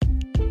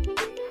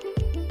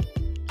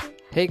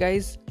Hey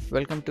guys,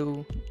 welcome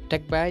to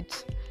Tech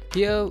Bites.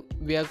 Here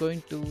we are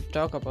going to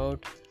talk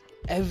about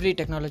every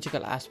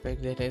technological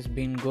aspect that has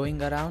been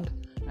going around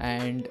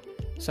and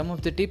some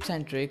of the tips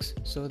and tricks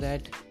so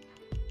that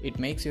it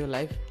makes your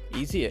life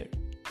easier.